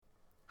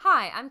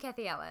Hi, I'm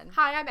Kathy Allen.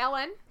 Hi, I'm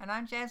Ellen. And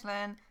I'm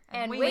Jaslyn.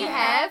 And we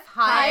have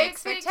High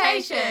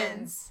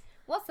Expectations.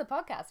 What's the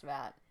podcast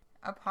about?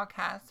 A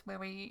podcast where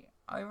we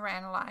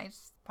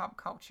overanalyze pop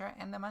culture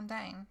and the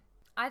mundane.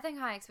 I think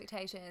High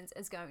Expectations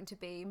is going to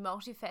be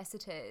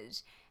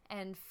multifaceted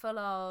and full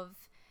of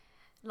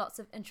lots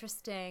of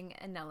interesting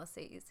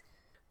analyses.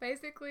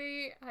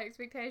 Basically, High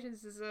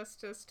Expectations is us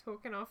just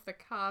talking off the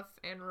cuff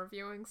and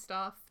reviewing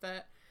stuff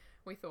that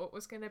we thought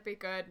was going to be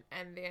good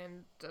and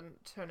then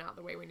didn't turn out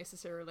the way we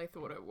necessarily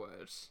thought it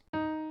would.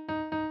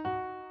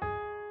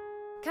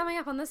 Coming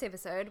up on this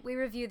episode, we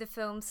review the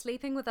film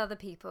Sleeping with Other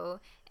People,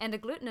 and a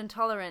gluten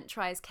intolerant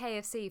tries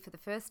KFC for the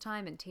first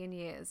time in 10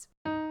 years.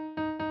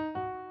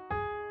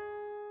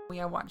 We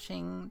are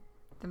watching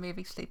the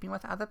movie Sleeping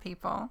with Other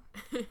People.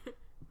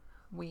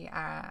 We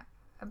are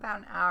about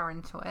an hour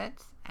into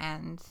it,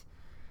 and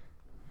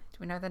do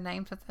we know the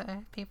names of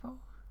the people?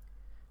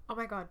 Oh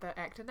my god, the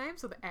actor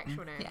names or the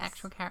actual names? The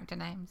actual character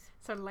names.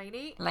 So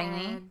Lainey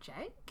and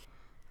Jake?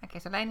 Okay,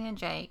 so Lainey and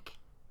Jake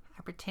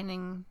are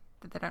pretending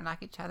that they don't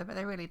like each other, but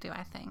they really do,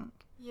 I think.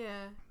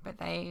 Yeah. But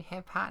they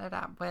have partnered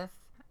up with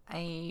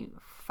a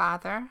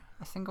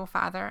single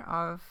father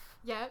of...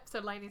 Yep,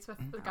 so Lainey's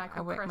with the guy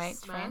called a workmate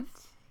Chris friend,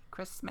 Smith.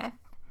 Chris Smith.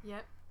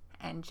 Yep.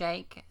 And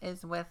Jake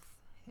is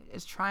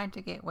trying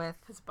to get with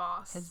His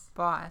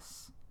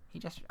boss. He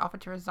just offered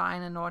to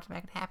resign in order to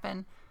make it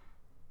happen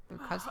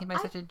because he made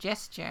such a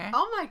gesture.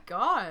 Oh my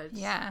god.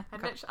 Yeah.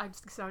 I'm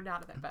just zoned out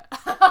of that bit.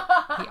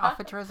 He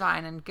offered to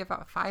resign and give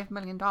up $5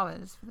 million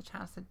for the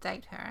chance to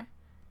date her,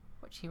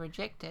 which he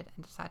rejected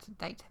and decided to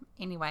date him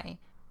anyway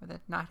with a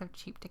night of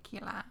cheap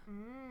tequila.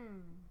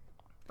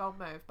 Bold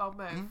move.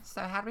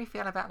 So how do we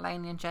feel about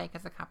Lainey and Jake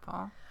as a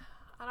couple?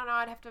 I don't know,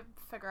 I'd have to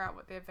figure out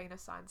what their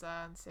Venus signs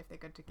are and see if they're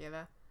good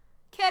together.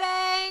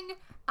 Kidding!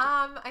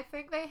 I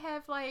think they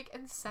have,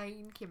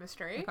 insane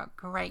chemistry. They've got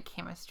great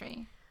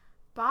chemistry.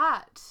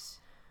 But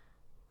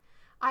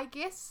I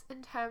guess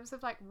in terms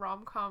of,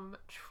 rom-com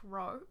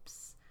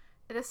tropes,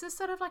 this is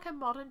sort of like a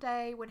modern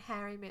day When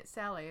Harry Met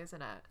Sally,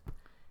 isn't it?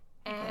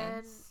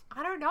 And Yes.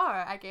 I don't know,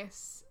 I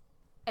guess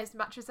as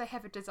much as they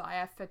have a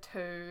desire for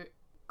two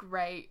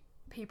great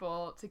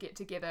people to get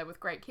together with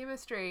great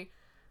chemistry,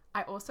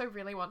 I also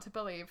really want to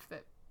believe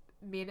that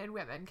men and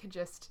women can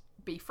just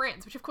be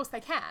friends, which of course they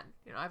can.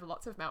 You know, I have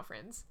lots of male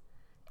friends.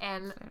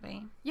 And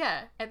Absolutely.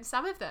 yeah, and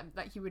some of them,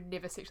 you would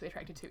never sexually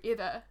attracted to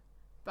either.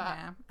 But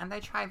Yeah, and they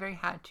try very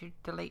hard to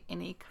delete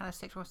any kind of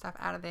sexual stuff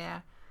out of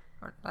their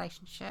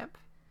relationship.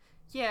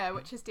 yeah,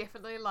 which is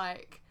definitely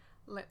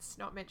let's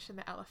not mention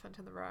the elephant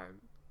in the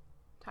room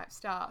type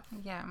stuff.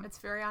 Yeah. It's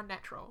very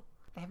unnatural.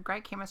 They have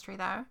great chemistry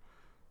though,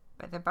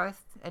 but they're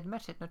both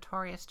admitted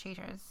notorious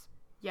cheaters.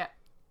 Yeah,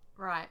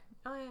 right.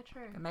 Oh yeah,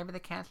 true. But maybe they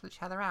cancel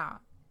each other out.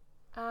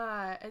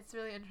 It's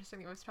really interesting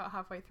that we've started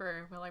halfway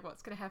through. We're like,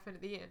 what's going to happen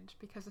at the end?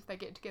 Because if they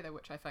get together,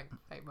 which I think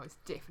they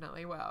most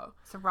definitely will.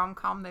 It's a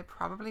rom-com, they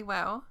probably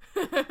will.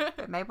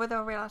 But maybe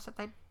they'll realise that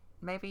they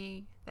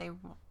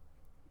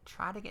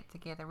try to get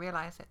together,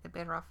 realise that they're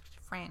better off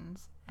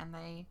friends, and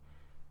they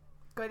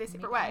Go their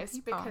separate meet other ways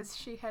people. because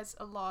she has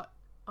a lot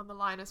on the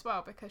line as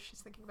well, because she's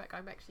thinking about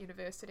going back to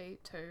university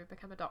to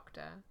become a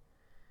doctor.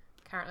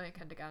 Currently a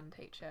kindergarten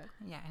teacher.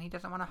 Yeah, and he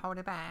doesn't want to hold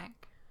her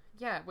back.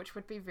 Yeah, which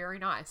would be very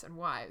nice and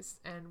wise,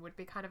 and would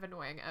be kind of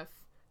annoying if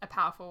a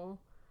powerful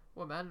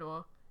woman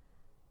or,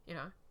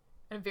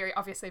 a very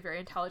obviously very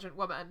intelligent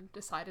woman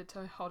decided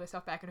to hold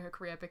herself back in her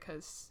career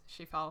because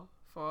she fell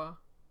for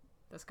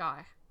this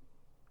guy.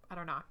 I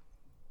don't know.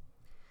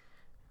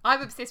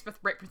 I'm obsessed with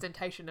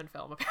representation in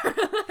film,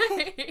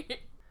 apparently.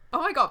 Oh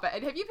my god, but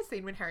have you ever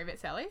seen When Harry Met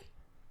Sally?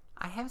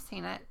 I have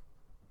seen it.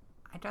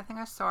 I don't think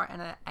I saw it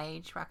in an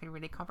age where I could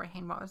really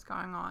comprehend what was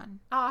going on.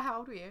 Oh, how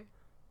old were you?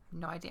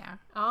 No idea.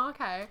 Oh,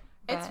 okay.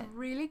 It's But-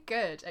 really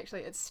good,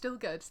 actually. It's still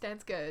good.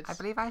 Stands good. I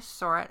believe I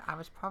saw it. I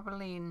was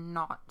probably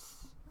not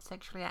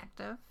sexually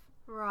active.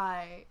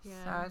 Right, So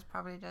yeah. it's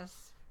probably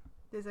just...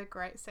 There's a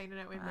great scene in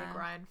it when Meg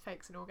Ryan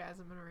fakes an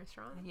orgasm in a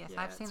restaurant. Yes,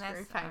 Yeah, I've seen it's that.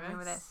 very I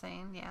remember that famous.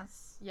 scene,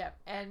 yes. Yep,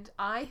 and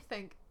I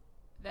think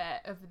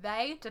that if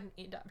they didn't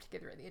end up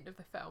together at the end of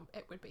the film,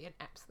 it would be an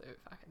absolute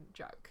fucking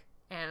joke.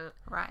 And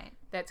Right.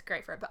 that's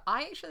great for it. But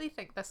I actually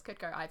think this could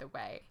go either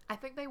way. I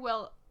think they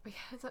will,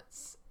 because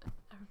it's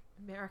an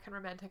American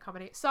romantic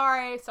comedy.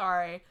 Sorry.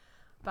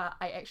 But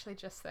I actually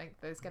just think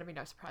there's going to be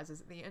no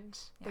surprises at the end.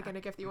 They're Yeah. going to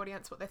give the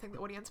audience what they think the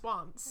audience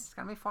wants. It's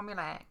going to be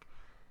formulaic.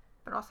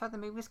 But also the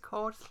movie's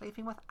called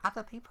Sleeping with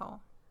Other People.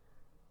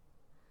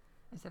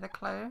 Is it a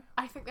clue?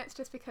 I think that's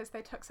just because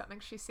they took something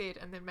she said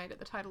and then made it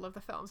the title of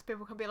the film. So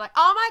people can be like,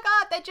 oh my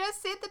god, they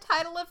just said the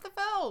title of the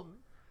film.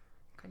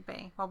 Could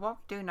be. Well, what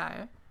we do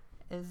know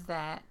is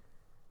that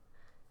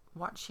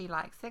what she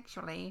likes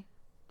sexually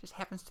just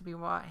happens to be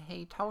what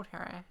he told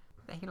her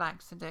that he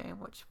likes to do,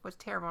 which was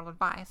terrible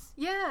advice,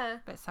 Yeah.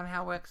 but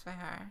somehow works for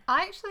her.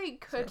 I actually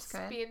could that's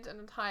good. spend an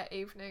entire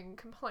evening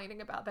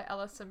complaining about the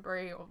Alison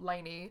Brie or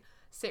Lainey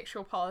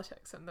sexual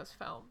politics in this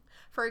film.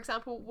 For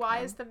example, why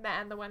is the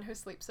man the one who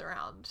sleeps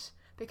around?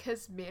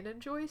 because men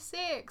enjoy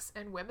sex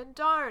and women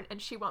don't,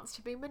 and she wants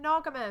to be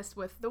monogamous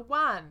with the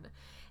one.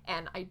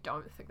 And I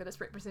don't think that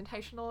it's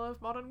representational of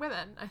modern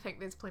women. I think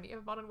there's plenty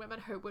of modern women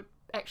who would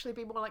actually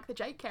be more like the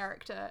Jake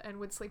character and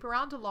would sleep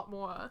around a lot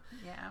more.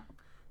 Yeah.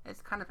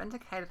 It's kind of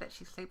indicated that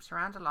she sleeps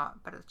around a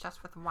lot, but it's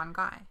just with one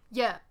guy.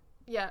 Yeah.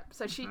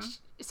 So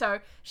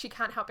she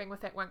can't help being with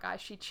that one guy.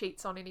 She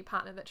cheats on any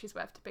partner that she's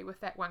with to be with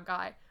that one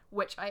guy,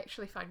 which I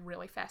actually find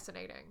really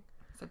fascinating.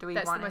 So do we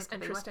That's want the most her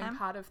to be with interesting him?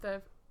 part of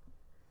the...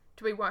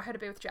 Do we want her to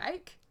be with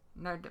Jake?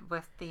 No,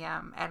 with the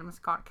Adam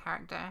Scott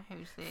character,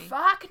 who's the...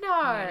 Fuck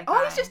no! Weird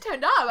Oh, he's guy. just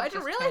turned up. I didn't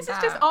just realize turned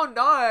it's just... up. Oh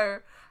no!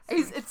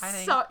 It's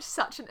exciting.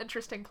 such an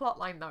interesting plot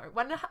line though.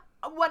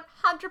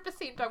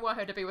 100% don't want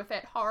her to be with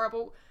that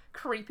horrible,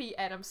 creepy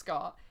Adam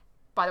Scott.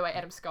 By the way,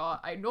 Adam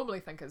Scott, I normally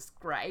think is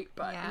great,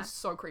 but Yeah. he's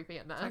so creepy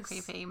in this. So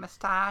creepy.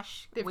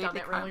 Moustache. They've done weirdly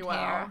that really combed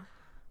hair,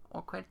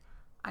 well. Awkward.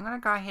 I'm going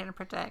to go ahead and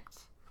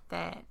predict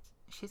that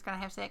she's going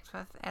to have sex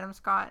with Adam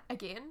Scott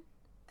Again?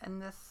 in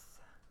this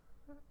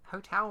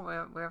hotel,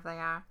 wherever they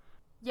are.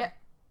 Yeah.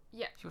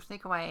 She'll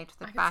sneak away to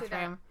the I can see that.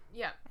 bathroom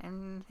Yeah.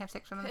 and have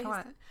sex with him in He's-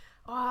 the toilet.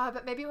 Oh,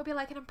 but maybe it will be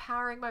like an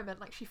empowering moment,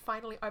 like she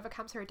finally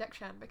overcomes her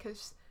addiction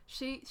because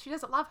she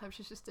doesn't love him,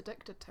 she's just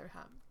addicted to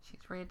him. She's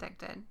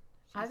re-addicted.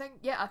 I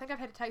think I've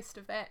had a taste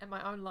of that in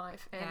my own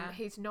life, and Yeah.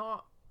 he's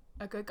not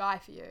a good guy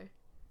for you.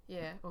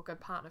 Yeah, or good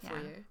partner for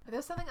Yeah. you. But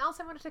there's something else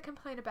I wanted to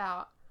complain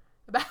about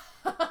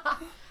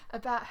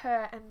about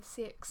her and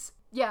sex.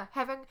 Yeah,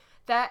 having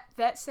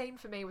that scene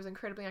for me was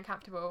incredibly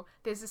uncomfortable.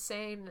 There's a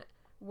scene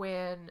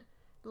when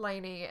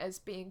Lainey is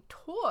being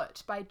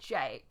taught by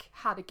Jake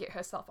how to get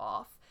herself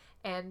off,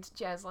 and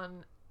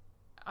Jaslyn,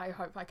 I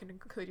hope I can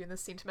include you in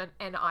this sentiment,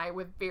 and I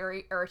were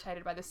very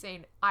irritated by the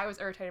scene. I was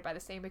irritated by the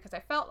scene because I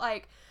felt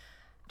like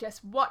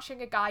just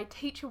watching a guy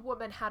teach a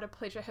woman how to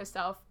pleasure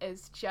herself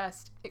is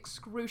just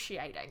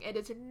excruciating. It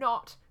is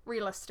not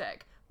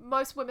realistic.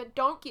 Most women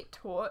don't get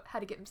taught how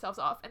to get themselves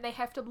off, and they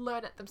have to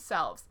learn it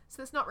themselves.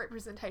 So it's not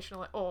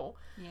representational at all.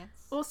 Yes.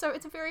 Also,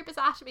 it's very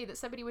bizarre to me that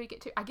somebody would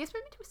get to... I guess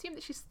we're meant to assume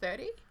that she's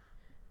 30?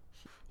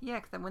 Yeah,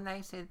 because when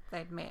they said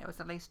they'd met, it was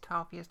at least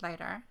 12 years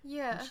later.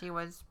 Yeah. And she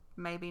was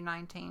maybe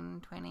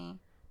 19, 20.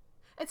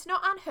 It's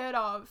not unheard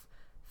of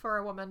for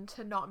a woman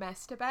to not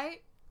masturbate,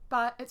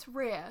 but it's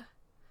rare.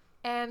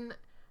 And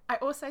I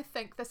also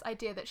think this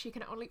idea that she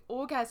can only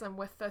orgasm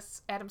with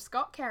this Adam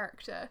Scott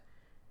character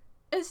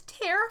is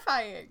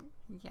terrifying.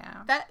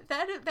 Yeah.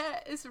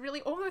 That is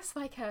really almost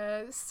like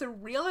a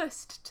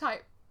surrealist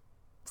type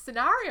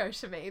scenario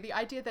to me. The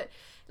idea that,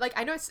 like,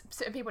 I know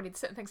certain people need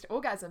certain things to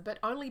orgasm, but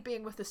only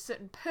being with a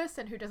certain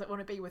person who doesn't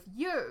want to be with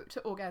you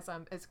to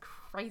orgasm is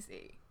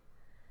crazy.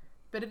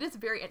 But it is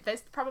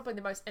that's probably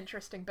the most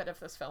interesting bit of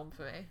this film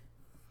for me.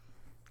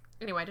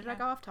 Anyway, did I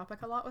go off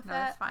topic a lot with No,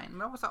 that? that's fine.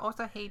 But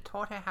also he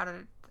taught her how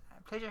to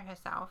pleasure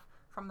herself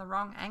from the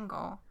wrong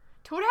angle.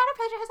 Taught her how to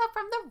pleasure herself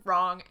from the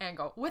wrong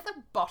angle with a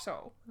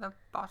bottle. The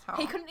bottle.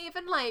 He couldn't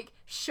even, like,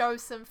 show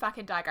some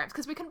fucking diagrams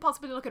because we couldn't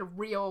possibly look at a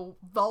real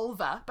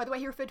vulva. By the way,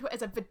 he referred to it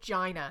as a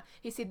vagina.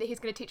 He said that he's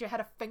going to teach her how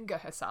to finger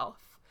herself.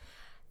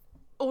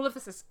 All of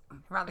this is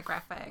Rather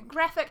graphic.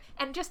 graphic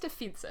and just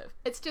offensive.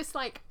 It's just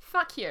like,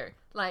 fuck you.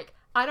 Like,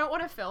 I don't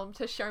want a film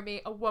to show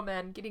me a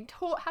woman getting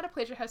taught how to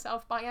pleasure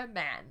herself by a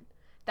man.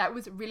 That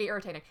was really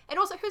irritating. And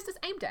also, who's this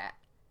aimed at?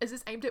 Is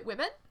this aimed at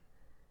women?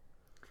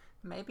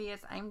 Maybe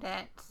it's aimed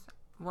at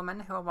women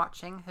who are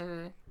watching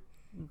who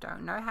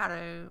don't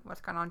know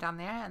what's going on down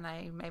there, and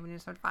they maybe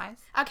need some advice.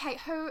 Okay,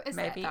 who is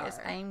Maybe that, it's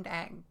though? aimed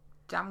at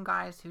dumb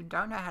guys who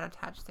don't know how to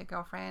touch their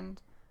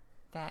girlfriend.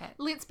 That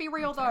Let's be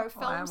real, though. Or a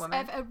Films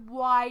woman. have a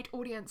wide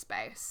audience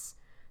base.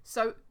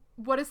 So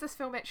what is this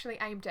film actually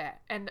aimed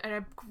at? And in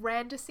a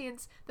grander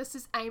sense, this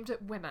is aimed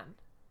at women.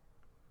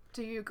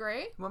 Do you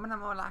agree? women are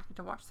more likely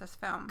to watch this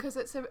film. Because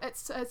it's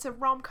a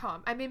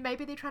rom-com. I mean,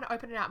 maybe they're trying to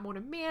open it out more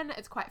to men.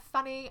 It's quite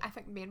funny. I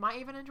think men might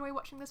even enjoy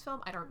watching this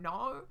film. I don't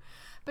know.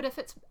 But if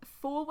it's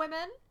for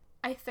women,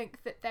 I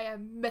think that they are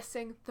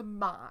missing the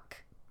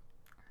mark.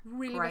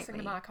 Really missing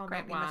the mark on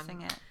that greatly one.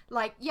 missing it.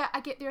 Like, yeah,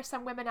 I get there are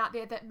some women out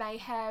there that may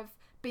have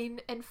been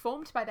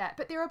informed by that,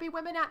 but there will be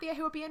women out there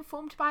who will be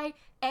informed by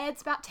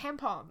ads about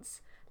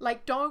tampons.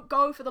 Like, don't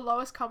go for the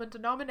lowest common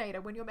denominator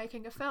when you're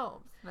making a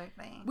film.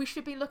 Absolutely. We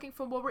should be looking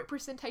for more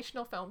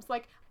representational films.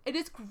 Like, it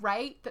is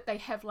great that they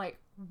have, like,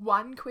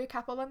 one queer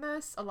couple in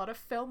this. A lot of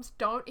films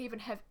don't even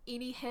have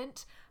any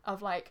hint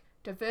of, like,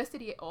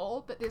 diversity at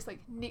all, but there's, like,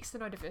 next to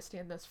no diversity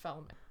in this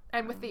film.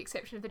 And with the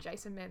exception of the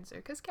Jason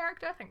Mantzoukas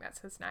character, I think that's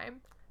his name.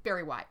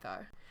 Very white,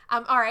 though.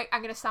 Alright,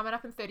 I'm going to sum it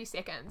up in 30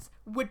 seconds.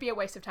 Would be a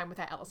waste of time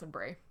without Alison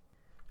Brie.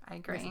 I Less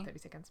agree. than 30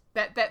 seconds.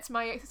 That's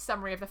my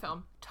summary of the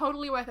film.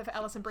 Totally worth it for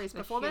Alison Brie's A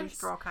performance. huge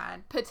draw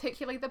card.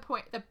 Particularly the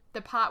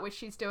part where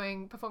she's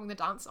performing the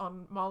dance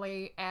on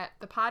Molly at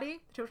the party,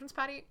 the children's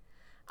party.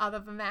 Other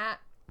than that,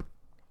 the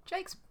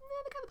guy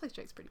that plays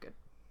Jake's pretty good.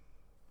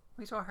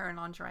 We saw her in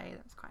lingerie.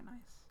 That was quite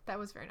nice. That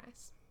was very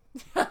nice.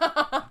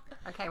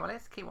 Okay, well,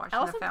 let's keep watching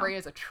Alison the film. Brie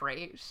is a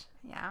treat.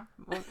 Yeah.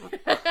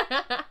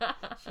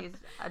 She's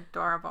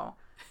adorable.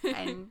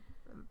 And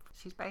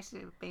she's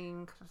basically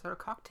been sort of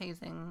cock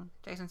teasing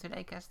Jason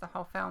Sudeikis the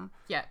whole film,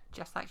 Yeah.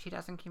 just like she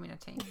does in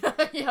Community.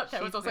 Yeah, that was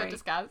She's also very-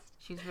 discussed.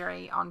 She's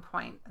very on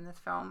point in this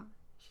film.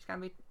 She's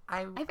going to be.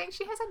 I think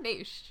she has a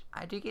niche.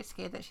 I do get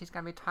scared that she's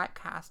going to be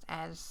typecast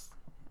as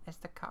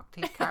the cock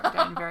tease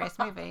character in various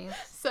movies.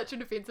 Such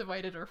an offensive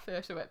way to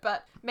refer to it,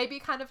 but maybe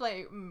kind of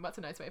like, what's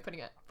a nice way of putting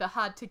it? The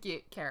hard to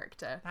get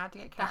character. Hard to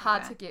get The character.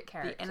 hard to get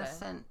character. The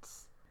innocent,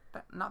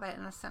 but not that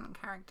innocent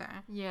character.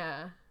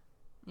 Yeah.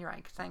 You're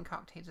right, 'cause saying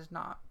cock tease is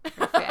not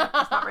very fair.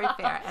 It's not very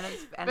fair,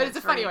 and But it's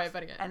a funny very- way of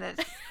putting it. And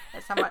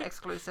it's somewhat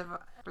exclusive,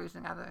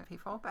 losing other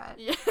people, but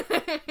Yeah.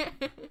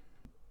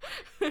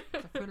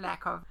 through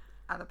lack of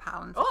other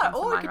parlance. Or that comes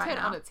to we mind could right turn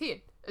it now. on its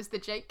head. Is the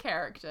Jake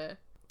character...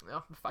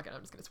 Oh, fuck it,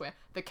 I'm just going to swear.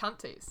 The cunt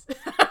tease.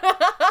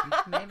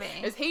 Maybe.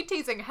 Is he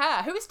teasing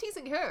her? Who is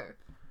teasing her?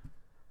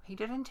 He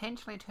did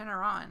intentionally turn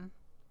her on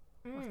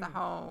with the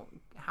whole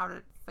how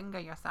to finger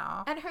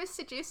yourself. And who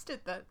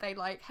suggested that they,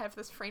 like, have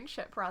this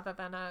friendship rather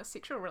than a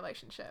sexual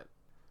relationship?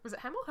 Was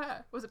it him or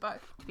her? Was it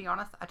both? To be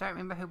honest, I don't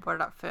remember who brought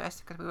it up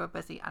first because we were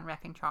busy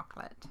unwrapping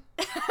chocolate.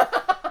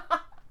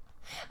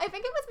 I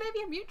think it was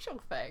maybe a mutual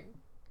thing.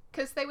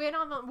 Because they went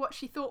on what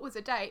she thought was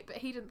a date, but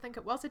he didn't think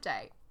it was a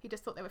date. He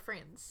just thought they were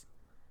friends.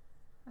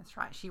 That's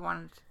right. She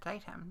wanted to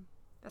date him.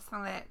 That's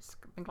something that's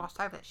been glossed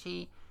over. That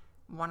she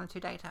wanted to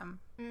date him.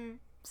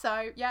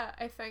 So, yeah,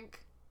 I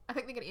think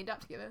they're going to end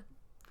up together.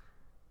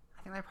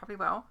 I think they probably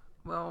will.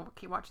 We'll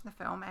keep watching the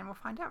film and we'll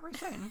find out very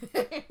soon.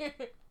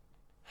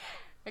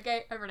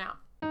 Okay, over and out.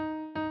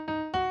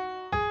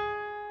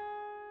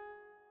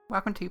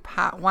 Welcome to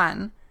part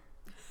 1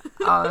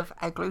 of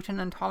A Gluten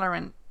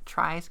Intolerant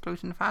Tries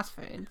Gluten Fast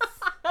Foods.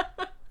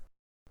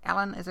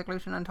 Ellen is a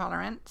gluten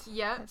intolerant.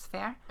 Yeah. That's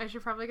fair. I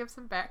should probably give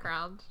some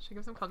background. Should I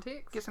give some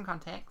context? Give some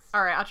context.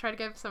 Alright, I'll try to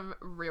give some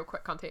real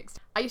quick context.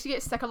 I used to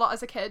get sick a lot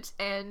as a kid,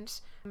 and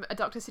a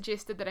doctor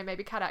suggested that I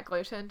maybe cut out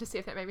gluten to see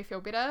if that made me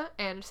feel better,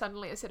 and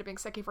suddenly instead of being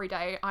sick every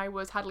day, I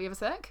was hardly ever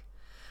sick.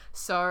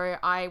 So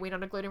I went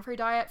on a gluten-free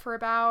diet for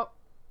about,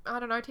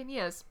 10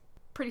 years.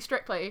 Pretty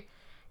strictly.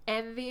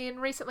 And then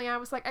recently I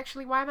was like,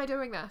 actually, why am I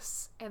doing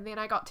this? And then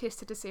I got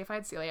tested to see if I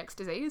had celiac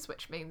disease,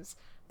 which means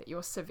that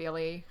you're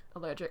severely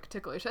allergic to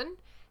gluten.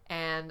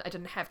 And I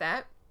didn't have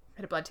that.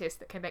 I had a blood test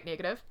that came back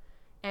negative.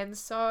 And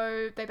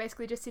so they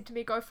basically just said to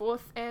me, go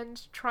forth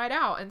and try it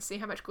out and see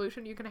how much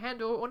gluten you can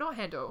handle or not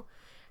handle.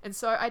 And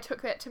so I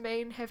took that to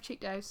mean have cheat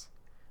days.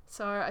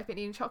 So I've been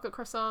eating chocolate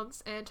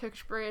croissants and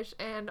Turkish bread,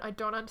 and I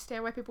don't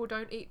understand why people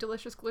don't eat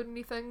delicious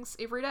gluten-y things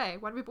every day.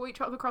 Why do people eat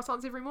chocolate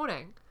croissants every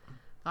morning?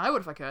 I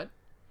would if I could.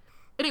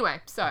 Anyway,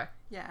 so.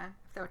 Yeah,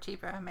 if they were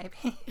cheaper,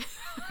 maybe.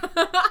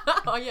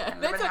 Oh yeah, A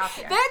little bit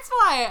healthier. that's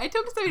why I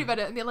talked to somebody about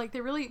it, and they're like,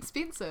 they're really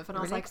expensive, and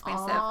I was Really like,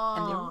 expensive, oh,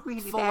 and they're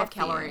really full bad of for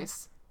you.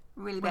 calories,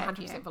 Really bad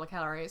for you. 100% full of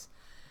calories.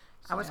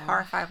 I was So-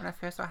 horrified when I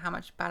first saw how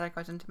much butter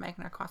goes into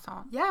making a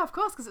croissant. Yeah, of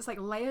course, because it's like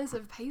layers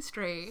of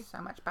pastry, So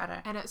much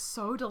butter. and it's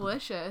so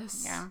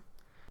delicious. Yeah.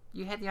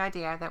 You had the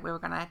idea that we were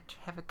going to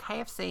have a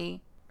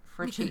KFC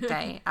for a cheat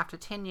day after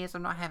 10 years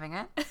of not having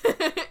it.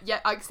 Yeah,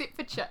 except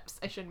for chips.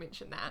 I should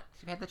mention that.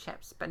 So we had the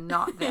chips, but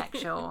not the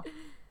actual,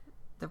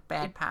 the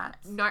bad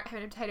parts. Not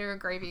having potato and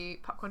gravy,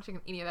 popcorn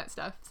chicken, any of that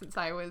stuff since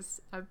I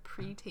was a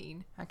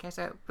preteen. Okay,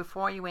 so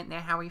before you went there,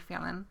 how were you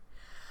feeling?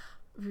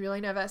 Really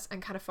nervous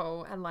and kind of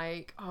full, and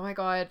like, oh my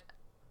god,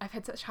 I've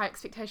had such high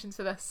expectations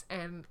for this,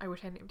 and I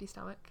wish I had an empty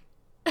stomach.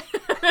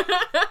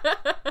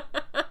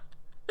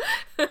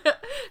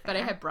 But I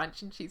had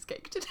brunch and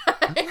cheesecake today.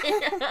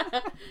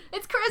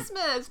 It's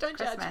Christmas, don't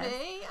judge Christmas.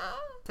 me.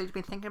 So you've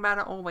been thinking about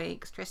it all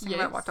week, stressing Yes.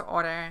 about what to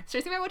order.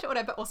 Stressing about what to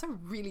order, but also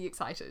really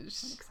excited.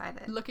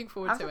 Excited. Looking I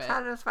forward was to it.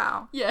 excited as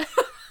well. Yeah.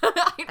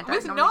 I don't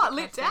was normally not get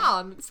let KFC.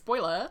 down.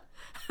 Spoiler.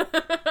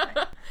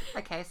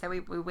 Okay, so we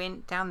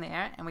went down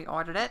there and we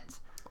ordered it.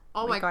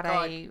 Oh We my got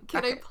god. a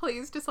Can I bucket-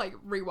 please just like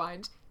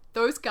rewind?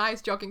 Those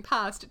guys jogging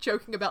past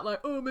joking about like,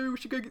 oh, maybe we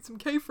should go get some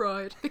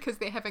K-fried because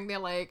they're having their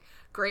like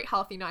great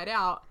healthy night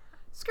out.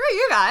 Screw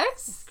you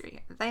guys.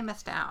 They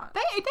missed out.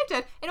 They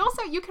did. And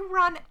also you can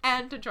run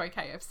and enjoy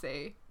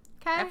KFC.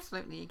 Okay?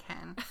 Absolutely, you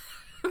can.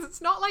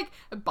 It's not like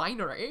a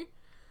binary.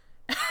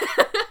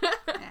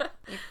 Yeah,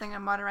 everything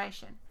in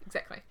moderation.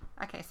 Exactly.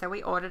 Okay, so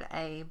we ordered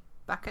a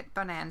bucket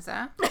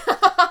bonanza,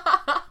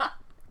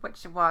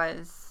 which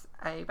was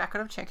a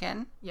bucket of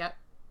chicken, Yep.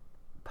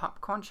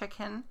 popcorn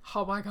chicken,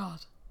 Oh my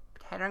god.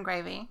 potato and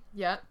gravy,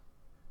 Yep.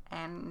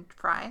 and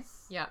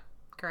fries. Yep.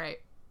 Great.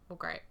 Well,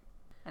 great.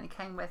 And it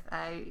came with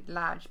a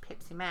large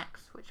Pepsi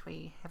Max, which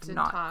we have Didn't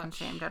not touch.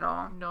 consumed at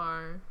all.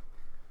 No.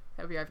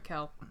 That would be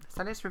overkill.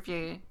 So let's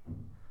review.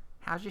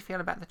 How did you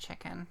feel about the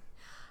chicken?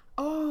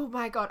 Oh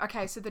my god.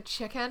 Okay, so the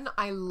chicken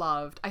I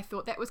loved. I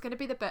thought that was going to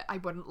be the bit I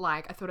wouldn't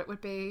like. I thought it would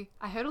be...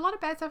 I heard a lot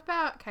of bad stuff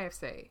about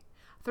KFC. I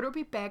thought it would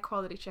be bad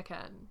quality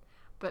chicken.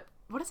 But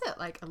what is it?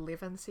 Like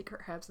 11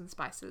 secret herbs and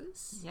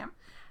spices? Yeah.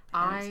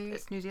 I...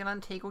 It's New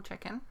Zealand Teagle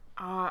chicken.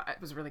 Oh,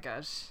 it was really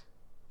good.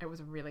 It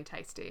was really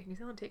tasty. New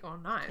Zealand teak, oh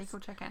nice.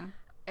 Teagle chicken.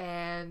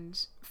 And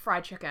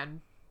fried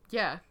chicken.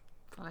 Yeah.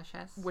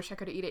 Delicious. Wish I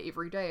could eat it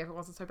every day if it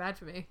wasn't so bad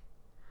for me.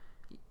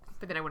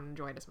 But then I wouldn't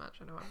enjoy it as much.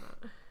 I know I'm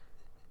not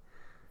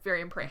very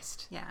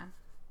impressed. Yeah.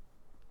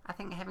 I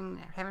think having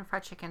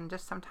fried chicken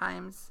just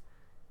sometimes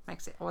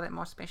makes it all that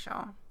more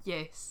special.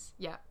 Yes.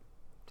 Yeah.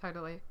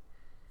 Totally.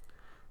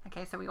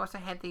 Okay, so we also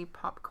had the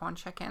popcorn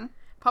chicken.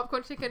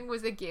 Popcorn chicken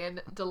was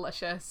again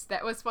delicious.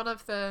 That was one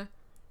of the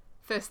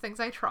first things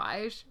I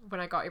tried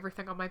when I got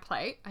everything on my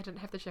plate. I didn't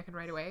have the chicken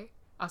right away.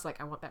 I was like,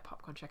 I want that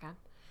popcorn chicken.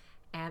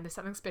 And there's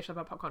something special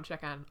about popcorn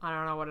chicken. I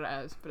don't know what it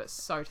is, but it's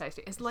so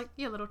tasty. It's like,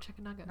 yeah, little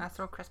chicken nuggets. Nice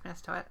little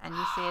crispness to it. And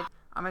you said,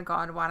 oh my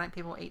god, why don't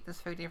people eat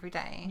this food every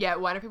day? Yeah,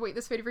 why don't people eat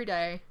this food every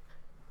day?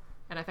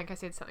 And I think I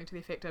said something to the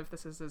effect of,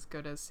 this is as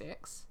good as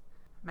sex.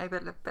 Maybe a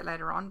bit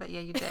later on, but yeah,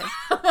 you did.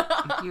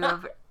 You were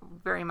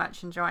very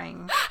much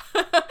enjoying.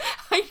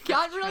 I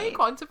can't really treat.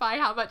 quantify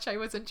how much I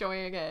was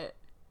enjoying it.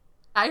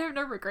 I have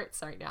no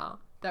regrets right now.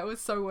 That was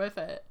so worth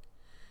it.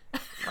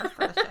 It was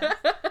delicious.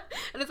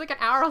 And it's like an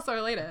hour or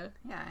so later.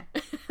 Yeah.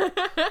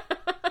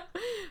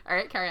 All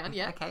right, carry on.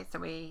 Yeah. Okay, so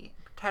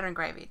potato and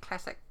gravy,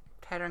 classic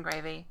potato and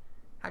gravy.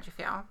 How'd you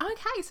feel?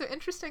 Okay, so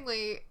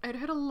interestingly, I'd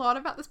heard a lot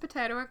about this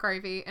potato and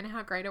gravy and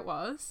how great it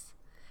was.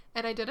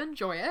 And I did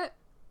enjoy it,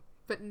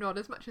 but not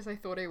as much as I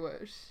thought I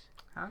would.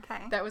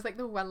 Okay. That was like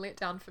the one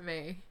letdown for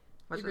me.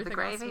 Was it the Everything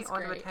else gravy was or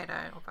the great. potato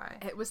or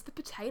both? It was the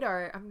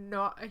potato. I'm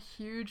not a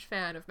huge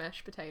fan of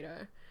mashed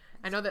potato.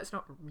 I know that's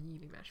not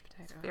really mashed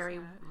potato. Very,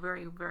 is it?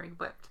 very, very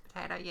whipped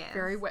potato, yes.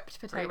 Very whipped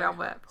potato. Very well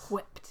whipped.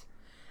 Whipped.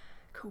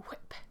 Cool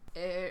whip.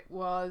 It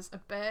was a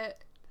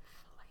bit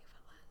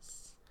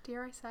flavourless.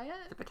 Dare I say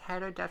The it?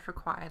 potato does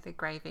require the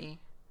gravy.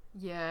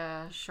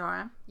 Yeah.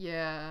 Sure.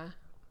 Yeah.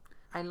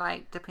 I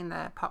like dipping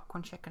the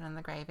popcorn chicken in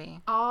the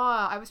gravy.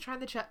 Oh, I was trying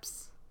the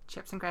chips.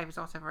 Chips and gravy is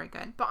also very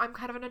good. But I'm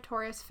kind of a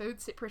notorious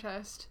food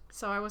separatist.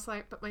 So I was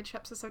like, but my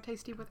chips are so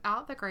tasty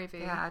without the gravy.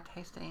 Yeah,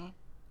 tasty.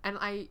 And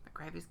The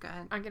gravy's good.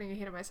 I'm getting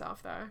ahead of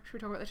myself though. Should we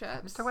talk about the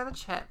chips? So where the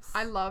chips?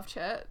 I love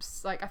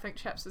chips. Like, I think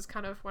chips is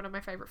kind of one of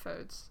my favourite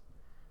foods,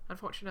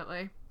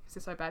 unfortunately, because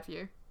they're so bad for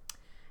you.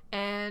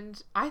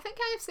 And I think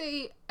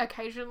KFC,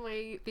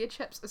 occasionally, their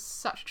chips is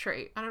such a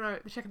treat. I don't know,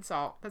 the chicken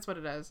salt, that's what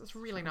it is. It's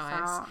really Chicken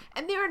nice. salt.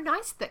 And they're a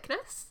nice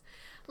thickness.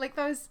 Like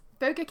those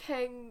Burger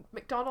King,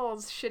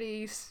 McDonald's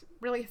shitty,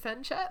 really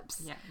thin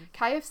chips. Yeah,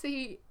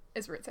 KFC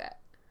is where it's at.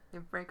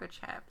 they're very good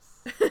chips.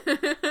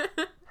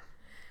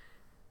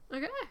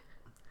 Okay.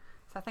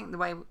 So I think the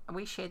way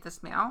we shared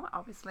this meal,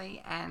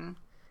 obviously, and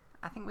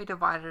I think we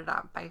divided it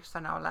up based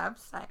on our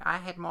loves. Like, I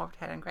had more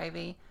potato and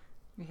gravy,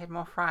 you had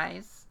more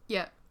fries.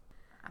 Yeah.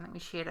 I think we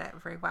shared it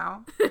very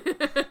well.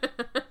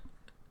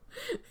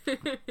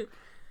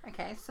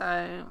 Okay,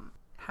 so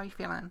how are you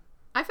feeling?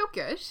 I feel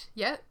good.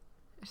 Yeah.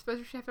 I suppose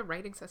we should have a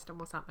rating system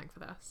or something for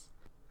this.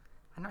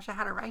 I'm not sure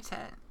how to rate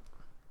it.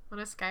 On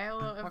a scale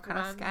of What kind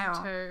of 1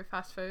 scale? to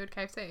fast food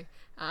KFC.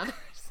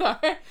 So,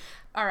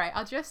 alright,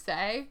 I'll just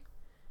say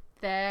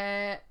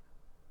that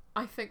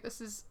I think this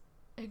is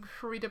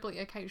incredibly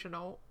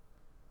occasional.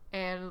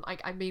 And,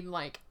 like, I mean,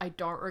 like, I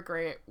don't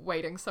regret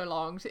waiting so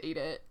long to eat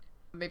it.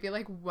 Maybe,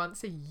 like,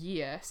 once a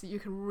year, so you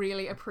can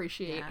really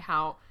appreciate Yeah.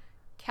 how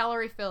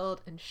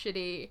calorie-filled and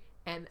shitty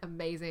and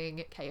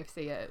amazing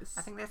KFC is.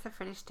 I think that's a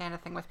pretty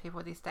standard thing with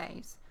people these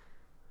days.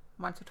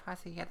 Once or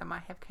twice a year they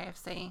might have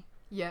KFC,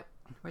 Yep.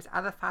 whereas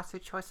other fast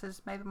food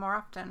choices maybe more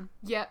often.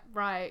 Yep,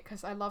 right,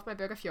 because I love my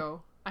Burger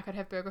Fuel. I could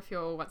have Burger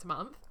Fuel once a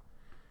month.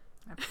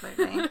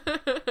 Absolutely.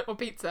 Or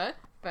pizza,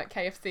 but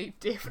KFC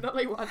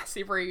definitely once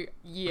every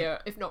year,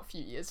 if not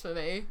few years for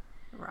me.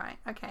 Right,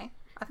 okay.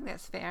 I think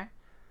that's fair.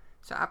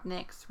 So up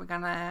next we're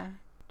gonna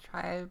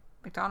try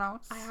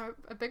McDonald's. I hope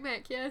a Big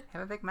Mac, yeah.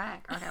 Have a Big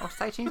Mac. Okay, well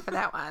stay tuned for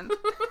that one.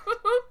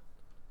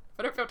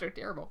 I don't feel too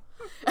terrible.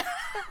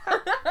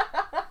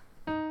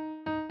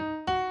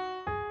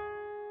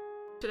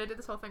 Should I do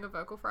this whole thing of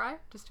vocal fry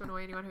just to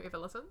annoy anyone who ever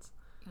listens?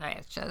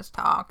 Let's just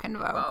talk and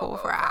vocal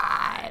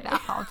fry the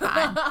whole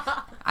time.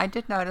 I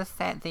did notice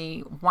that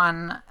the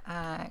one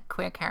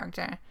queer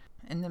character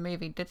in the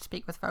movie did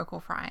speak with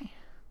vocal fry.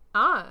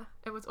 Ah,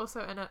 it was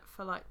also in it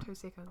for like 2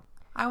 seconds.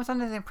 I was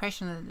under the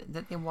impression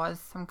that there was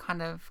some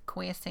kind of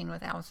queer scene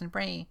with Alison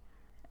Brie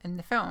in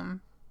the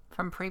film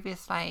from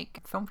previous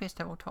like film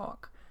festival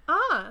talk,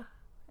 Ah,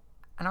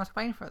 and I was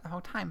waiting for it the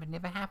whole time, but it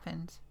never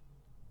happened.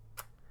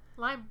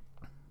 lame.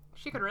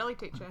 She could really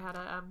teach her how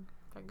to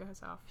finger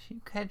herself. She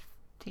could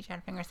teach her how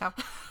to finger herself.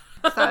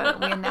 So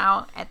we're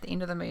now at the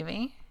end of the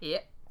movie.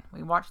 Yep.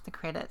 We watched the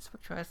credits,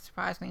 which was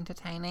surprisingly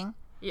entertaining.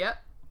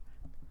 Yep.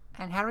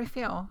 And how do we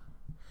feel?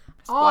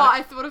 Oh,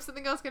 I thought of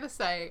something I was going to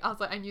say. I was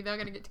like, I knew they were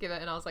going to get together,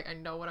 and I was like, I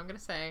know what I'm going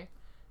to say.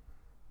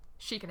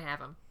 She can have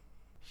him.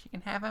 She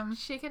can have him.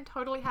 She can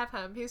totally have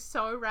him. He's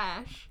so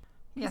rash.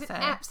 He's Yes, an sir.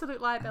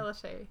 absolute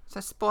liability. So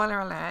spoiler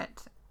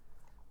alert,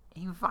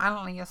 he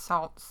violently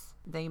assaults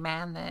the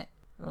man that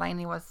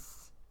Lainey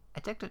was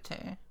addicted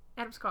to,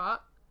 Adam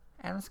Scott.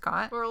 Adam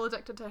Scott. We're all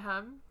addicted to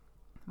him.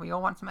 We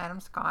all want some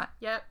Adam Scott.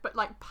 Yep, but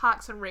like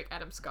Parks and Rec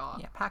Adam Scott.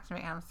 Yeah, Parks and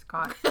Rec Adam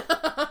Scott.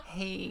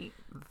 He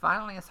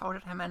violently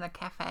assaulted him in a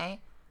cafe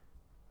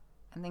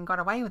and then got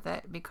away with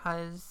it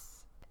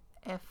because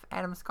if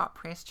Adam Scott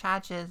pressed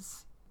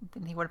charges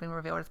then he would have been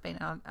revealed as being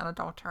an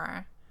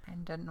adulterer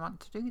and didn't want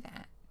to do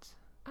that.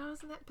 Oh,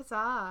 isn't that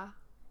bizarre?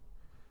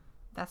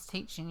 That's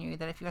teaching you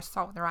that if you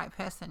assault the right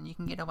person, you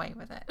can get away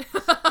with it.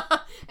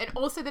 And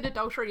also that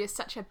adultery is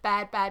such a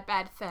bad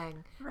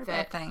thing. Very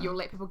that bad thing. You'll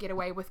let people get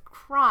away with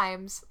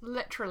crimes,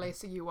 literally,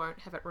 so you won't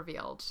have it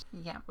revealed.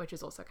 Yeah. Which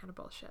is also kind of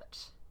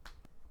bullshit.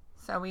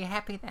 So we're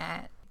happy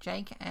that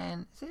Jake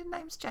and... Is his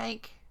name's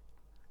Jake?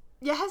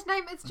 Yeah, his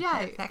name is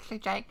Jake. It's actually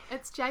Jake.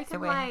 It's Jake So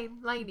and we're-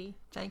 Laney.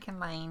 Jake and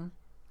Lane.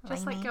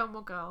 Just like Laney.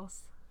 Gilmore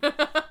Girls. So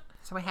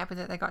we're happy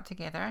that they got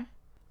together.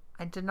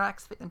 I did not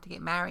expect them to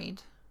get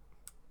married.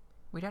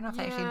 We don't know if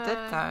they actually did,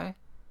 Yeah. though.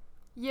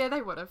 Yeah,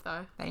 they would have,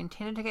 though. They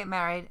intended to get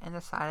married and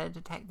decided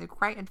to take the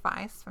great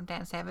advice from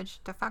Dan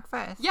Savage to fuck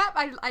first. Yep,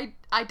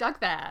 I dug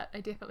that. I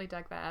definitely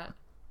dug that.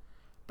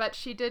 But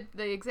she did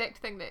the exact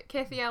thing that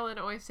Kathy Allen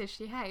always says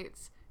she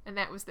hates, and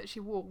that was that she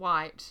wore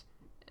white.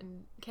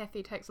 And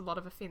Kathy takes a lot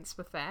of offence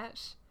with that.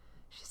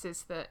 She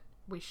says that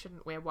we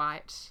shouldn't wear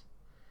white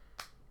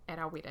at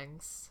our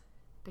weddings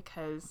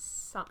because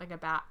something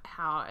about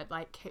how it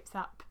like keeps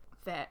up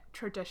that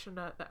tradition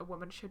that a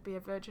woman should be a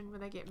virgin when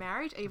they get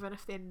married, even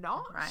if they're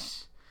not.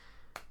 Right.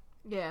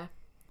 Yeah.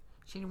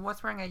 She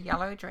was wearing a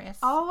yellow dress.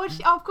 Oh, was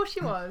she? Oh, of course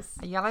she was.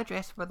 A yellow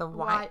dress with a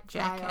white, White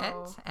jacket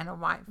veil. and a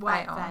white veil.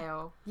 White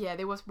veil. Yeah,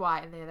 there was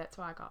white in there. That's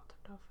why I got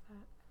tipped off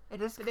that.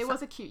 It is. But there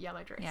was a cute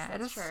yellow dress. Yeah,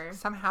 That's it is true.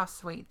 somehow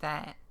sweet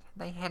that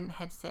they hadn't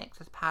had sex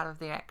as part of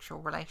their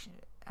actual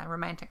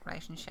romantic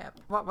relationship.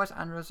 What was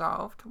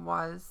unresolved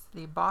was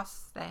the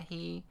boss that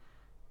he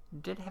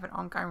did have an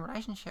ongoing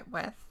relationship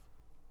with.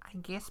 I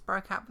guess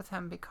broke up with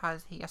him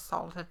because he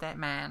assaulted that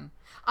man.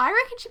 I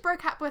reckon she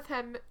broke up with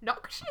him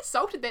not because she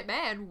assaulted that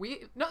man,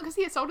 not because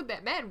he assaulted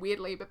that man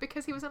weirdly, but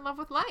because he was in love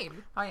with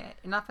Lane. Oh yeah,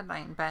 enough of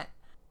Lane, but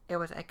it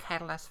was a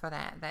catalyst for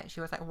that. That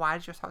she was like, "Why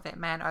did you assault that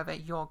man over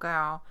your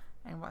girl?"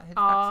 And what? Who the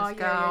fuck's this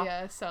girl?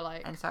 yeah. So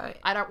like, And so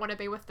I don't want to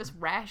be with this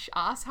rash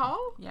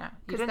asshole. yeah,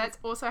 Because that's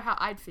also how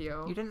I'd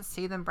feel. you didn't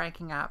see them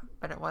breaking up,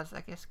 but it was, I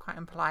guess, quite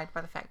implied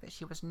by the fact that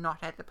she was not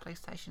at the police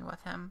station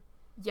with him.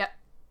 Yep.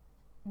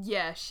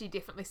 Yeah, she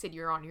definitely said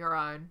you're on your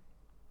own.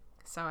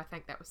 So I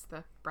think that was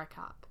the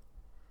breakup.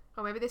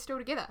 Or maybe they're still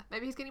together.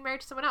 Maybe he's getting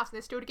married to someone else and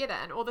they're still together.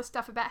 And all this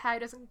stuff about how he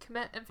doesn't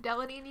commit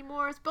infidelity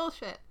anymore is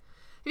bullshit.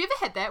 Have you ever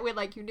had that where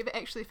like you never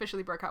actually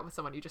officially broke up with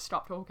someone, you just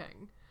stopped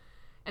talking?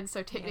 And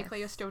so technically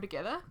you're Yes. still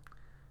together?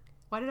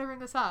 Why did I bring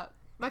this up?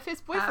 My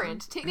first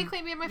boyfriend.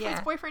 Technically me and my yeah.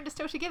 first boyfriend are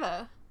still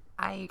togetger.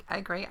 I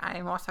agree. I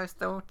am also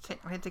still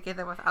technically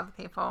together with other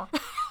people.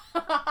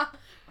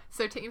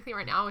 So technically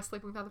right now we're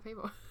sleeping with other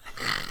people.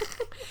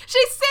 She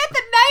said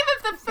the name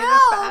of the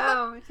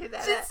film! See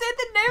that? She said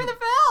the name of the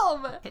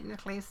film!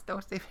 Technically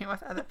still sleeping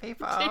with other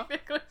people.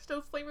 Technically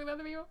still sleeping with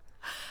other people.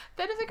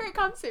 That is a great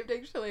concept,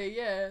 actually.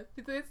 Yeah,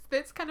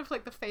 that's kind of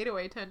like the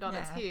fadeaway turned on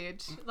its Yeah.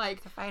 head. Like,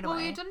 It's a well,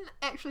 fadeaway. you didn't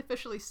actually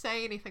officially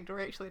say anything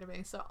directly to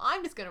me, so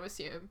I'm just going to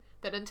assume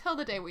that until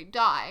the day we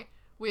die,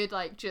 we're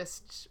like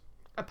just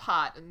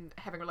apart and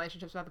having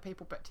relationships with other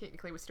people, but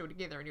technically we're still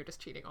together, and you're just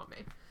cheating on me.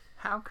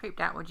 How creeped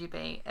out would you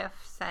be if,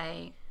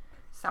 say,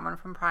 someone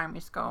from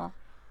primary school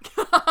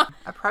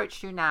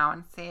approached you now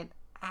and said,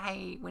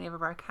 "Hey, we never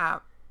broke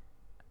up.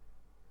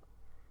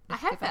 I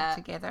Let's have get back that.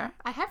 together."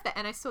 I have that,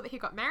 and I saw that he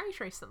got married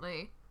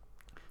recently.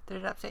 Did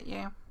it upset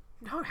you?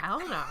 No, hell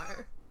no.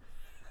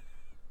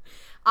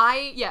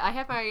 I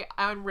have my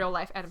own real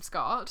life Adam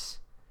Scott,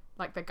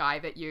 like the guy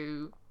that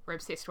you were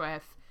obsessed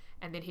with,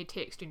 and then he'd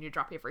text you and you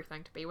drop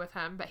everything to be with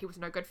him, but he was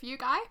no good for you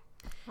guy.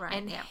 Right.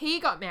 And yeah. he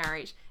got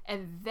married,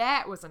 and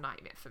that was a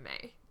nightmare for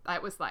me.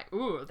 It was like,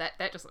 ooh, that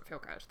doesn't feel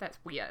good. That's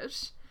weird.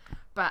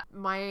 But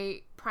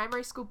my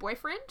primary school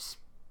boyfriend,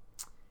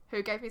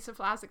 who gave me some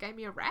flowers that gave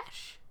me a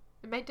rash,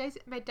 made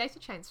daisy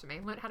chains for me.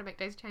 Learned how to make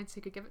daisy chains so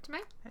he could give it to me.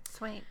 That's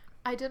sweet.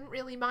 I didn't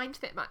really mind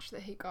that much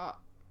that he got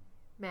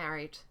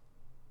married,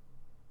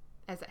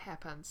 as it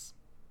happens.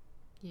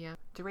 Yeah.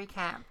 To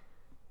recap,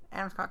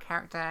 Adam Scott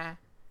character,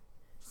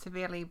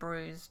 severely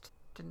bruised,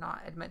 did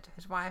not admit to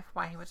his wife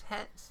why he was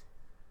hit.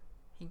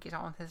 He get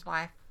on with his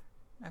life,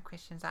 no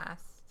questions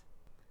asked.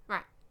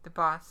 Right. The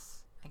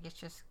boss, I guess,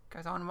 just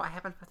goes on what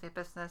happens with their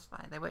business.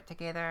 Like, they work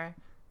together.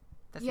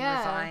 Does Yeah.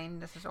 he resign?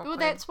 This is awkward. Well,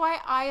 that's why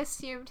I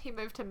assumed he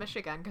moved to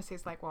Michigan, because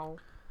he's like, well,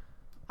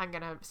 I'm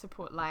going to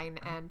support Lane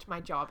and my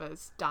job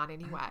is done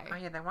anyway. Oh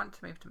yeah, they want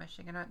to move to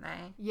Michigan, don't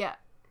they? Yeah.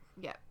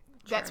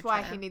 That's True,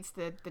 why true. he needs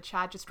the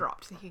charges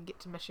dropped so he can get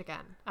to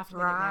Michigan after they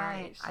get Right.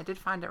 married. I did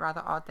find it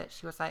rather odd that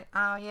she was like,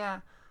 "Oh yeah,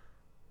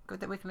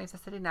 good that we can leave the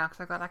city now because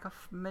I got like a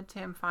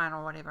midterm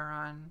final or whatever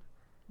on."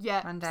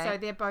 Yeah, Monday. so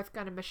they're both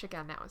going to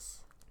Michigan. That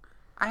was...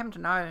 I happen to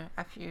know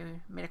a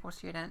few medical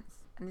students,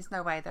 and there's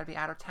no way they'll be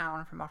out of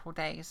town for multiple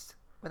days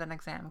with an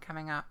exam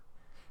coming up.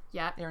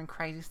 Yeah, They're in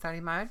crazy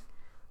study mode.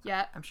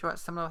 yeah, I'm sure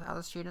it's similar with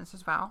other students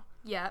as well.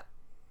 yeah.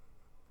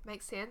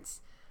 Makes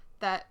sense.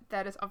 That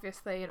is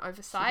obviously an She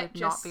oversight.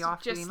 would not be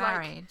off to be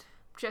married.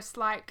 Just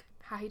like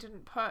how he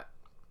didn't put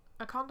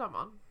a condom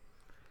on.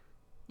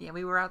 Yeah,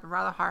 we were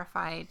rather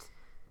horrified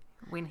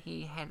when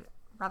he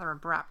rather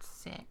abrupt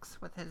sex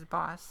with his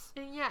boss.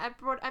 And yeah,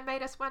 it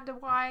made us wonder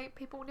why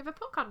people never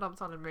put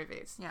condoms on in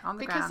movies. Yeah, on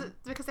the because ground.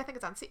 Because they think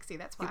it's unsexy,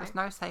 that's why. There was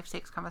no safe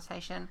sex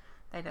conversation.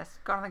 They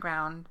just got on the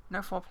ground, no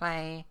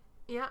foreplay.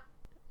 Yeah.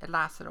 It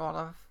lasted all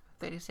of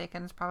 30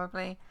 seconds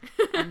probably.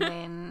 And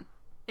then...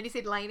 And he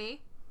said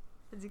Lainey.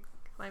 Is he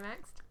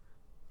climaxed?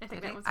 I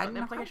think Did that he? was I what the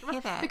didn't implication hear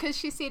was. that. Because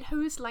she said,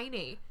 who's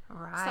Lainey?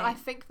 Right. So I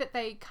think that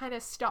they kind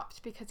of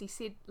stopped because he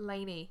said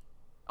Lainey.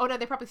 Oh no,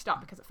 they probably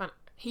stopped because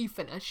he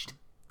finished,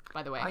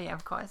 by the way. Oh yeah,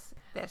 of course.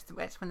 That's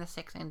when the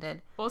sex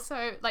ended.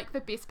 Also, like,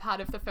 the best part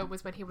of the film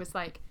was when he was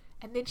like,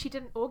 and then she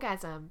didn't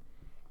orgasm,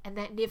 and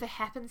that never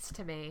happens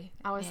to me.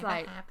 I was Never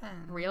like,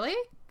 happened. really?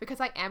 Because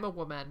I am a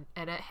woman,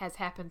 and it has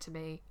happened to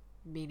me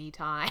many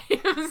times.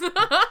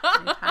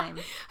 Many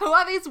times. Who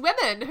are these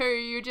women who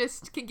you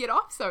just can get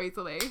off so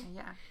easily?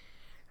 Yeah.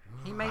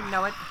 He made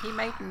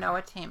no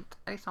attempt,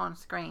 at least on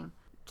screen,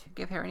 to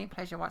give her any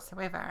pleasure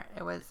whatsoever.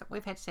 It was,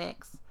 we've had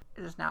sex,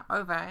 it is now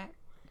over.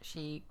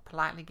 She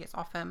politely gets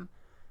off him,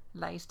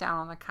 lays down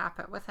on the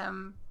carpet with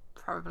him,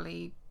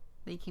 probably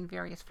leaking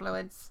various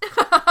fluids.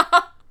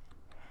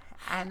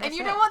 And And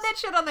you it. don't want that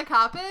shit on the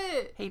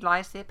carpet. He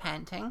lies there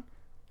panting,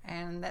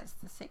 and that's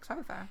the sex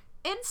over.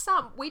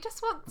 We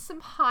just want some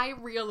high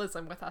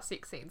realism with our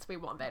sex scenes. We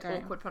want that Okay.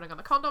 awkward putting on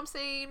the condom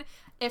scene.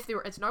 If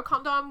there is no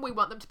condom, we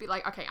want them to be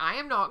like, okay, I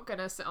am not going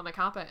to sit on the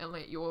carpet and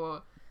let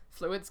your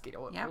fluids get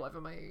all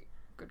over my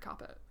good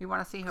carpet. We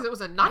want to see Because her. it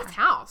was a nice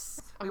house.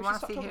 We We wanna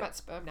want to see talking her- about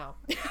sperm now.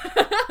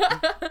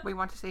 We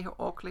want to see her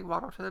awkwardly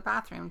waddle to the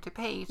bathroom to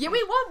pee. Yeah, so-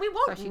 we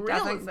want so she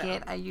realism. doesn't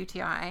get a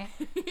UTI.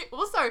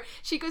 Also,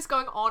 she goes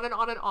going on and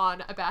on and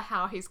on about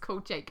how he's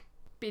called Jake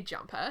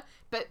Bedjumper,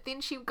 but then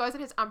she goes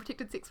and has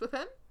unprotected sex with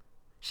him.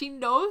 She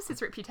knows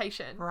his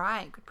reputation,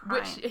 Right, good point.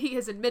 which he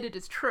has admitted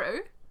is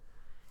true.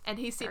 And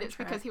he said Very it's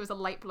true. because he was a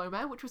late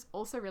bloomer, which was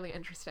also really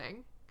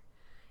interesting.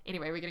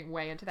 Anyway, we're getting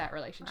way into that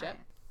relationship.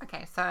 Right.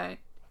 Okay, so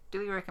do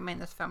we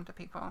recommend this film to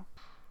people?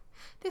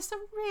 There's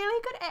some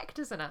really good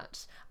actors in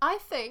it. I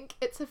think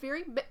it's a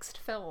very mixed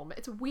film.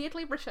 It's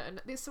weirdly written.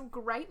 There's some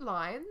great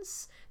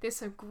lines. There's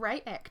some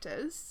great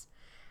actors.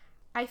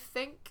 I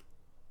think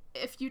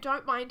if you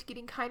don't mind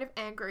getting kind of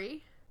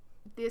angry,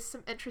 there's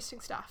some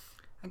interesting stuff.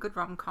 A good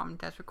rom-com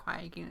does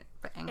require you getting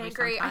a bit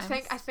angry I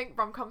sometimes. think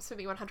rom-coms for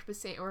me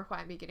 100% will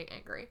require me getting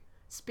angry.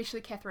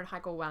 Especially Katherine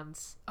Heigl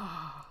ones.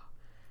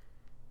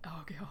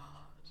 Oh god.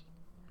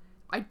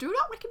 I do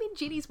not recommend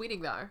Jenny's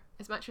Wedding though,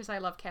 as much as I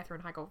love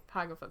Katherine Heigl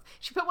films.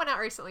 She put one out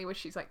recently where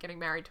she's like getting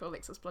married to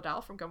Alexis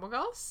Bledel from Gilmore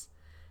Girls.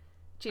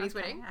 Jenny's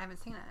Okay, Wedding. I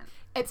haven't seen it.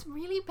 It's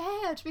really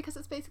bad because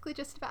it's basically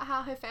just about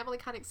how her family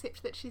can't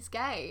accept that she's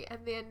gay,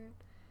 and then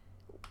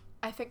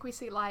I think we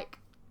see like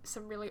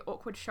some really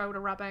awkward shoulder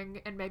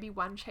rubbing and maybe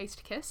one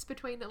chaste kiss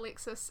between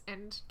Alexis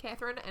and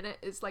Catherine, and it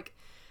is like,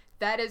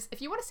 that is,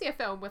 if you want to see a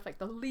film with like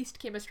the least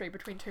chemistry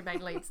between two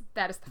main leads,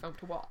 that is the film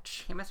to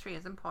watch. Chemistry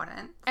is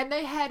important. And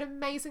they had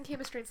amazing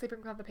chemistry in Sleeping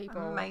with Other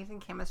People. Amazing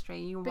chemistry.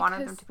 You wanted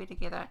them Because- to be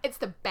together. It's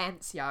the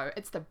bants, yo.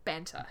 It's the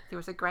banter. There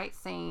was a great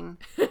scene,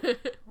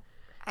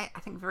 I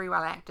think very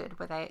well acted,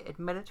 where they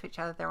admitted to each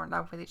other they were in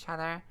love with each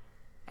other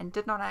and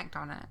did not act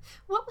on it.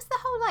 What was the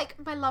whole like,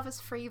 my love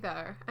is free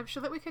though? I'm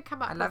sure that we could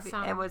come up I love with you.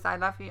 some. It was I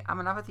love you. I'm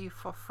in love with you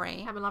for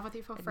free. I'm in love with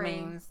you for It free.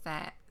 means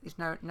that there's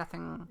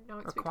nothing No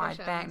required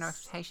back, no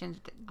expectations.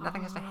 expectations.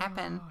 Nothing has to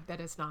happen. Oh,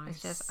 that is nice.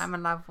 It's just I'm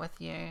in love with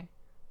you,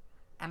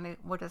 and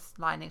we'll just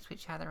lie next to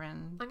each other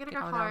and I'm gonna get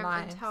go on with our home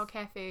and lives. tell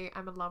Kathy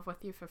I'm in love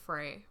with you for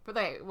free.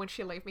 But would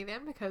she leave me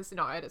then? Because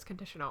no, it is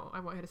conditional. I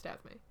want her to stay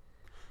with me.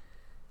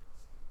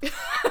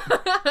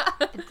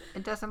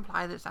 It does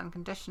imply that it's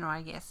unconditional,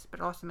 I guess, but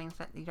it also means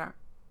that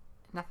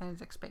nothing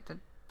is expected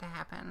to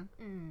happen.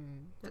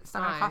 That's It's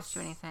not going to cost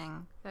you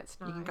anything. That's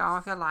nice. You can go on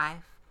with your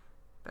life,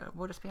 but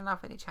we'll just be in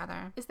love with each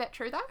other. Is that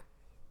true though?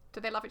 Do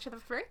they love each other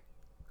for free?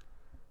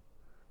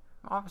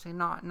 Obviously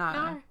not, no.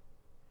 No.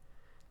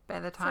 But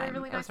at the a time,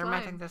 really it was nice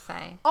romantic line. to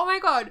say. Oh my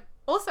god.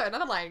 Also,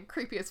 another line,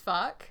 creepy as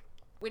fuck.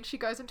 When she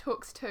goes and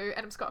talks to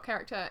Adam Scott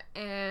character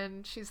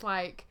and she's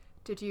like,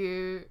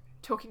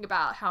 talking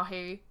about how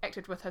he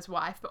acted with his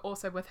wife, but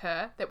also with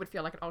her, that would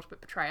feel like an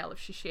ultimate betrayal if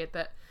she shared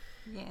that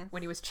Yes.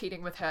 when he was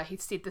cheating with her, he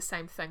said the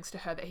same things to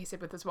her that he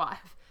said with his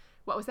wife.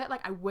 What was that?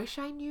 Like, I wish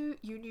you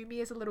knew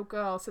me as a little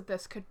girl so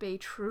this could be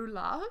true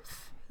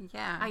love.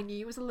 Yeah. I knew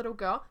you as a little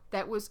girl.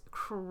 That was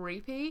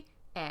creepy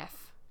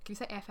F. Can you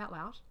say F out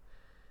loud?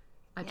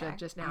 I Yeah, did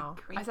just now.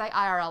 creep- I say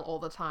IRL all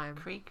the time.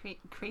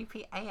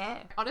 Creepy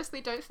AF.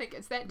 Honestly, don't think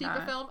it's that deep a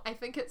No. film. I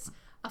think it's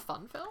a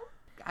fun film.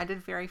 I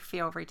did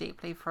feel very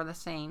deeply for the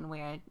scene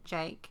where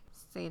Jake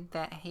said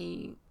that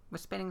he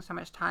was spending so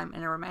much time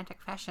in a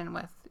romantic fashion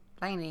with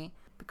Lainey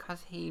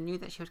because he knew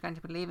that she was going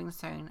to be leaving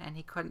soon and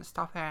he couldn't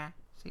stop her.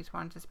 So he just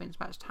wanted to spend as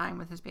much time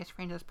with his best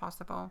friend as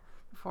possible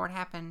before it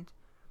happened.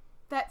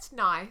 That's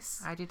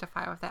nice. I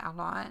identify with that a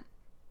lot.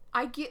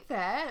 I get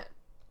that.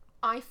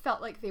 I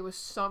felt like there was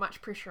so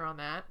much pressure on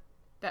that.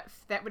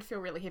 That would feel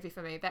really heavy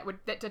for me. That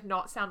did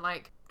not sound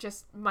like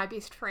just my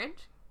best friend.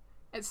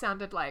 It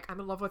sounded like, I'm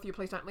in love with you,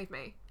 please don't leave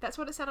me. That's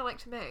what it sounded like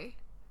to me.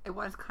 It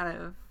was kind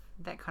of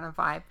that kind of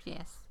vibe,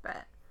 yes.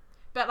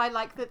 But I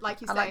like that,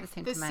 like you I say, like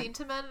the the sentiment.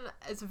 sentiment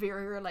is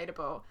very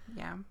relatable.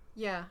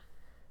 Yeah.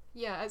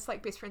 Yeah, it's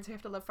like best friends who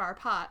have to live far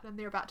apart and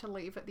they're about to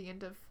leave at the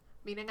end of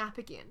meeting up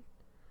again.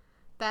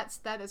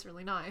 That is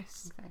really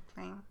nice.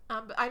 Exactly.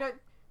 But I don't.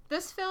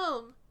 This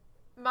film,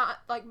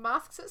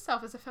 masks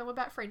itself as a film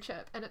about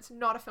friendship, and it's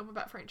not a film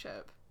about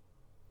friendship.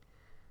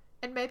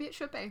 And maybe it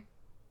should be.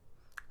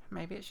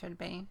 Maybe it should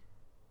be.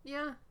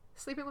 Yeah,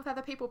 sleeping with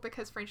other people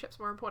because friendship's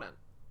more important.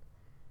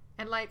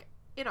 And like,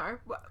 you know,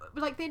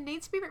 like there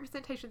needs to be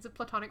representations of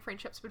platonic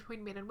friendships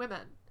between men and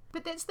women.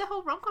 But that's the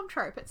whole rom-com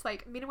trope. It's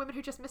like men and women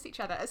who just miss each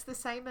other. It's the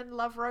same in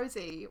Love,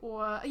 Rosie,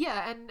 or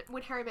and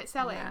When Harry Met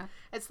Sally. Yeah.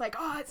 It's like,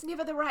 oh, it's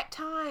never the right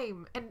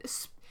time. And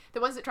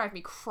the ones that drive me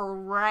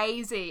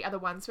crazy are the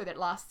ones where that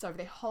lasts over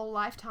their whole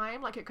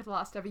lifetime. Like it could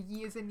last over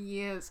years and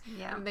years.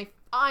 Yeah. And they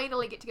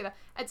finally get together.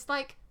 It's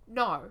like,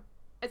 no,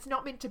 it's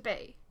not meant to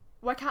be.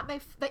 Why can't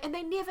they and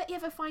they never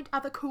ever find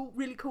other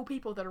really cool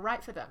people that are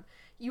right for them.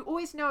 You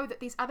always know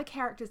that these other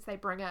characters they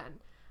bring in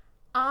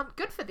aren't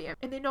good for them,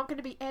 and they're not going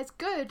to be as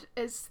good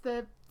as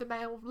the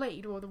male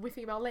lead or the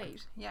female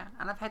lead. Yeah,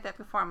 and I've had that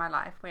before in my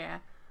life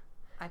where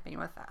I've been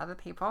with other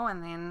people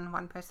and then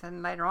one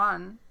person later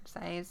on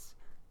says,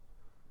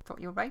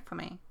 thought you were right for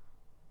me.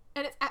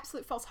 And it's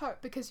absolute false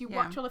hope because you Yeah.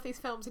 watch all of these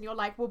films and you're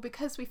like, well,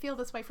 because we feel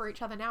this way for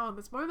each other now in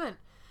this moment,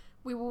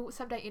 we will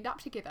someday end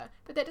up together.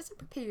 But that doesn't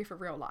prepare you for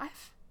real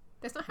life.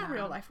 That's not how No.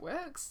 real life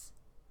works.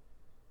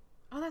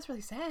 Oh, that's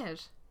really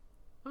sad.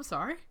 I'm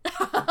sorry.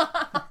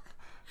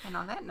 And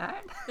on that note,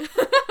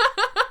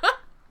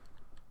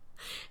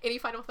 Any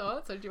final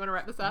thoughts, or do you want to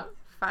wrap this up?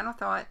 final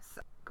thoughts,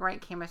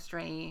 great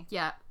chemistry,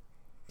 Yeah,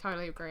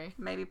 totally agree.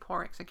 maybe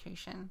poor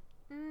execution,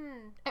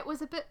 It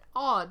was a bit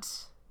odd.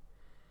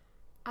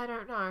 I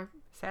don't know.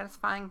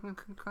 satisfying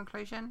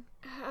conclusion.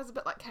 It was a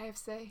bit like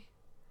KFC.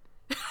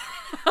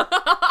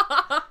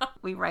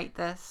 We rate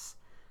this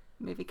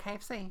movie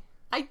KFC.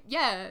 I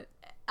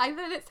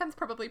mean, it sounds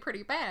probably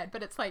pretty bad,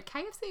 but it's like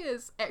KFC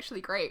is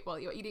actually great while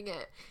you're eating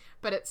it,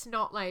 but it's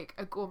not like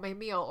a gourmet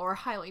meal or a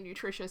highly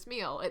nutritious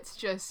meal. It's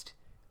just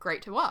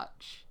great to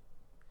watch.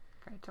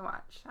 Great to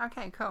watch.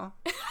 Okay, cool.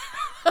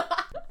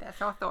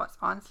 That's our thoughts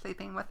on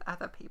sleeping with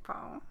other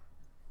people.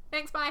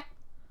 Thanks, bye.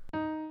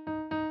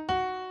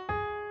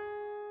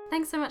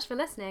 Thanks so much for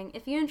listening.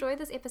 If you enjoyed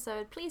this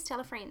episode, please tell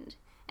a friend.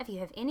 If you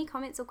have any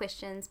comments or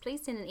questions,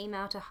 please send an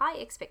email to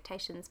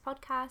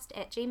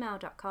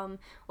highexpectationspodcast@gmail.com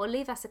or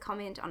leave us a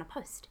comment on a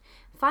post.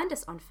 Find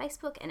us on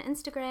Facebook and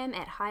Instagram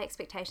at High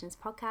Expectations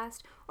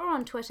Podcast or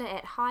on Twitter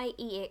at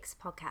HighEX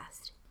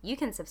Podcast. You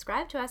can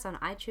subscribe to us on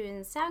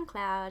iTunes,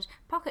 SoundCloud,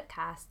 Pocket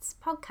Casts,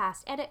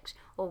 Podcast Addict,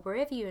 or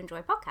wherever you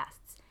enjoy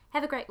podcasts.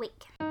 Have a great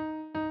week.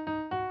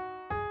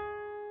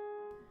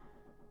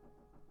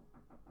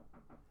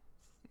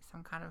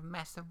 Some kind of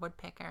massive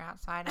woodpecker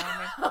outside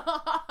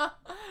over.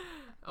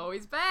 Oh,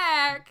 he's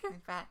back. In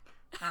fact,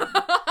 I don't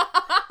know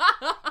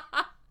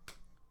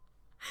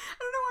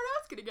where I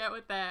was going to go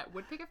with that.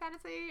 Woodpecker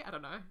fantasy? I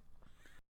don't know.